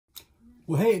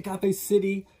Well, hey, Agape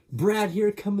City, Brad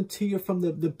here coming to you from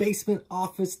the basement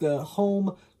office, the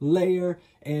home layer,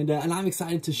 and I'm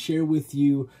excited to share with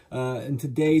you in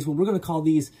today's, what we're going to call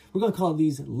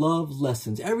these love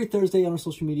lessons. Every Thursday on our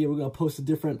social media, we're going to post a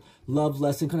different love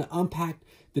lesson, kind of unpack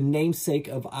the namesake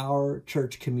of our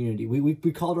church community.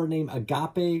 We called our name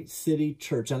Agape City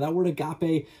Church. Now that word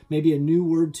agape may be a new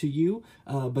word to you,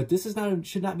 but this is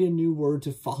should not be a new word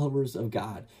to followers of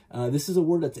God. This is a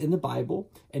word that's in the Bible,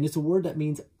 and it's a word that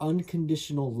means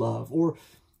unconditional love or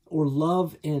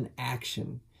love in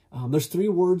action. There's three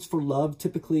words for love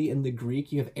typically in the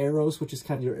Greek. You have eros, which is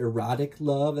kind of your erotic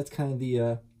love. That's kind of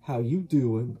the how you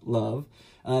doing love.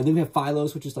 Then we have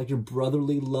philos, which is like your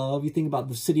brotherly love. You think about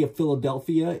the city of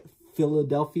Philadelphia,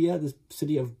 the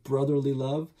city of brotherly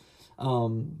love.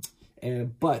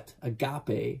 But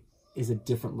agape is a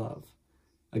different love.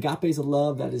 Agape is a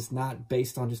love that is not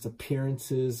based on just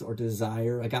appearances or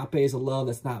desire. Agape is a love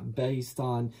that's not based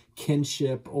on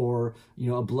kinship or, a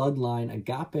bloodline.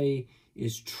 Agape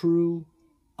is true,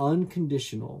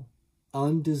 unconditional,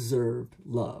 undeserved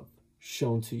love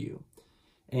shown to you.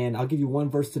 And I'll give you one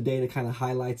verse today that kind of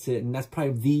highlights it. And that's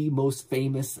probably the most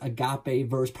famous agape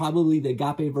verse, probably the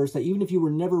agape verse that even if you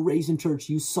were never raised in church,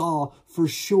 you saw for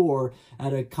sure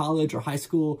at a college or high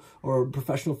school or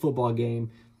professional football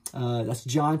game. That's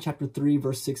John chapter 3,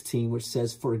 verse 16, which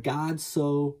says, "For God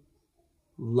so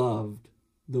loved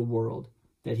the world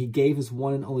that he gave his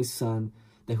one and only Son,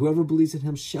 that whoever believes in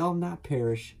him shall not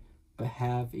perish, but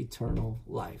have eternal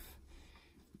life."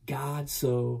 God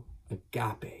so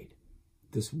agape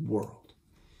this world.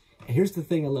 And here's the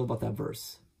thing I love about that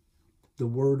verse. The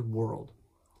word world.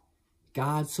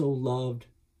 God so loved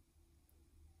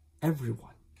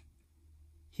everyone.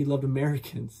 He loved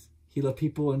Americans. He loved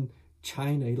people in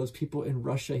China. He loves people in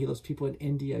Russia. He loves people in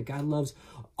India. God loves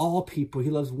all people. He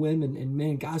loves women and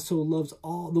men. God so loves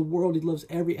all the world. He loves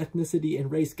every ethnicity and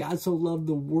race. God so loved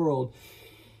the world.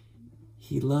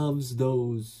 He loves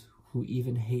those who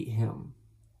even hate him.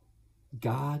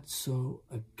 God so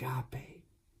agape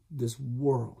this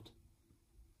world.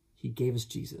 He gave us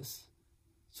Jesus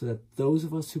so that those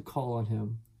of us who call on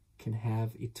him can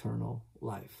have eternal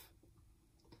life.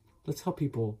 Let's help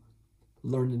people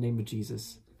learn the name of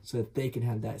Jesus so that they can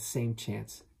have that same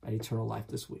chance at eternal life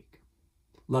this week.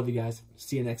 Love you guys.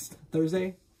 See you next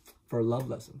Thursday for a love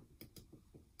lesson.